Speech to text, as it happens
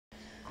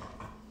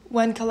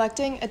When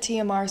collecting a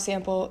TMR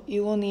sample,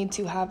 you will need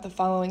to have the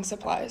following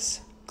supplies: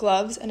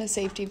 gloves and a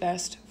safety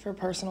vest for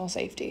personal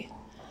safety,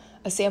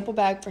 a sample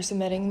bag for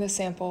submitting the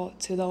sample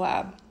to the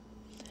lab,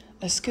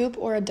 a scoop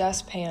or a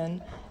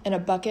dustpan, and a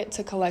bucket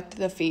to collect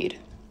the feed,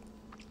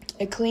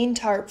 a clean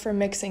tarp for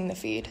mixing the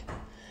feed,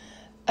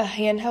 a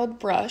handheld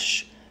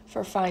brush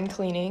for fine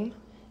cleaning,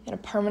 and a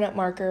permanent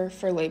marker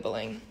for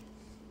labeling.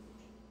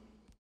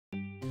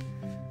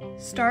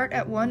 Start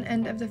at one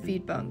end of the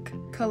feed bunk.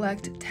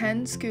 Collect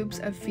 10 scoops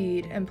of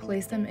feed and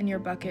place them in your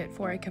bucket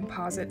for a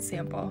composite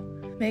sample.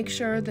 Make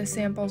sure the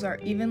samples are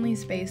evenly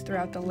spaced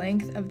throughout the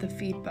length of the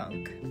feed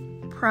bunk.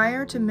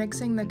 Prior to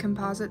mixing the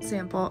composite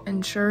sample,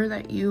 ensure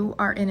that you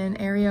are in an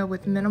area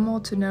with minimal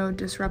to no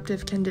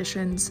disruptive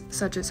conditions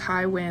such as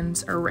high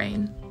winds or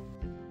rain.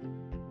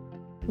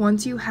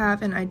 Once you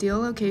have an ideal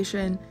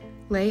location,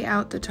 lay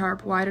out the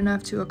tarp wide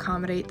enough to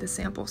accommodate the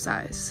sample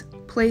size.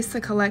 Place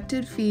the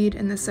collected feed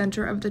in the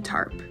center of the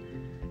tarp.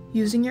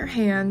 Using your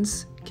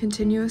hands,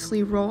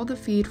 continuously roll the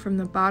feed from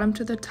the bottom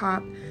to the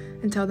top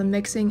until the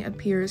mixing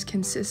appears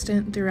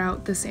consistent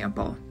throughout the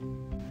sample.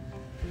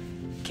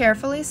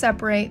 Carefully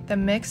separate the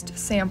mixed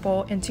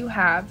sample into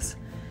halves,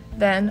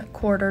 then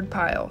quartered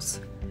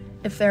piles.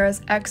 If there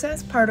is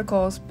excess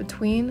particles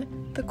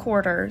between the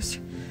quarters,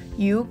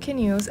 you can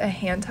use a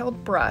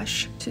handheld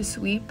brush to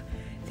sweep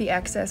the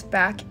excess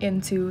back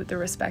into the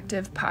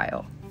respective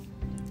pile.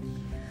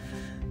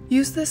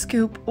 Use the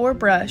scoop or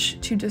brush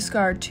to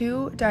discard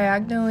two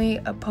diagonally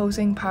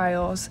opposing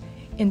piles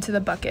into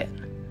the bucket.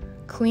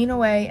 Clean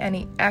away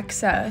any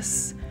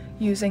excess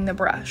using the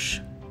brush.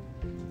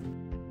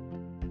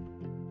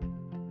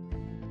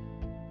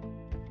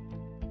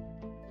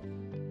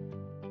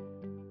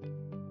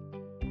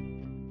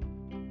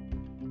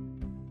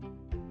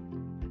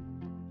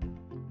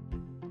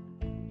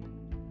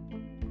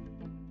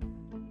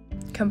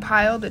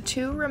 Compile the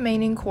two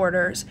remaining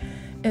quarters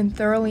and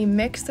thoroughly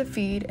mix the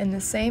feed in the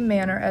same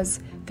manner as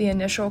the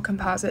initial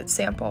composite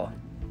sample.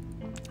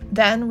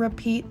 Then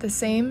repeat the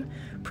same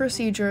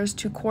procedures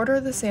to quarter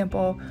the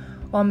sample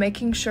while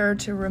making sure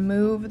to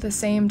remove the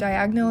same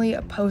diagonally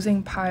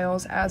opposing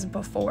piles as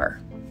before.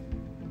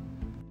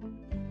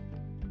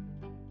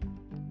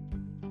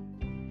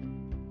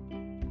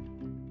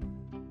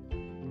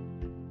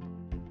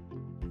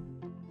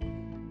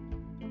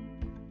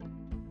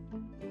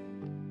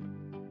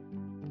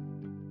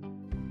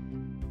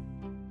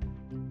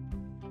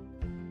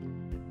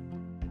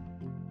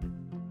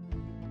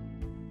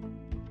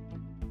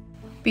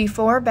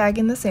 Before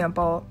bagging the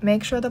sample,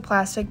 make sure the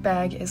plastic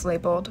bag is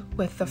labeled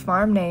with the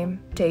farm name,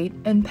 date,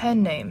 and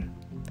pen name.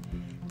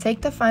 Take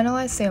the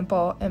finalized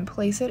sample and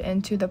place it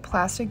into the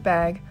plastic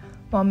bag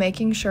while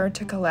making sure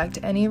to collect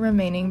any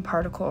remaining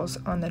particles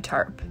on the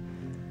tarp.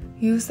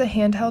 Use the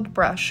handheld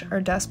brush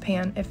or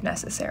dustpan if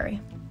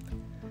necessary.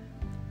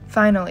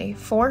 Finally,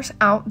 force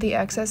out the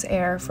excess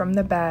air from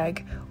the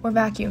bag or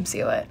vacuum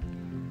seal it.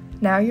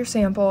 Now your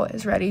sample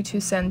is ready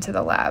to send to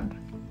the lab.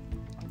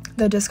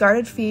 The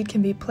discarded feed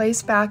can be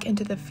placed back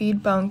into the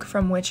feed bunk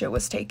from which it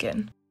was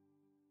taken.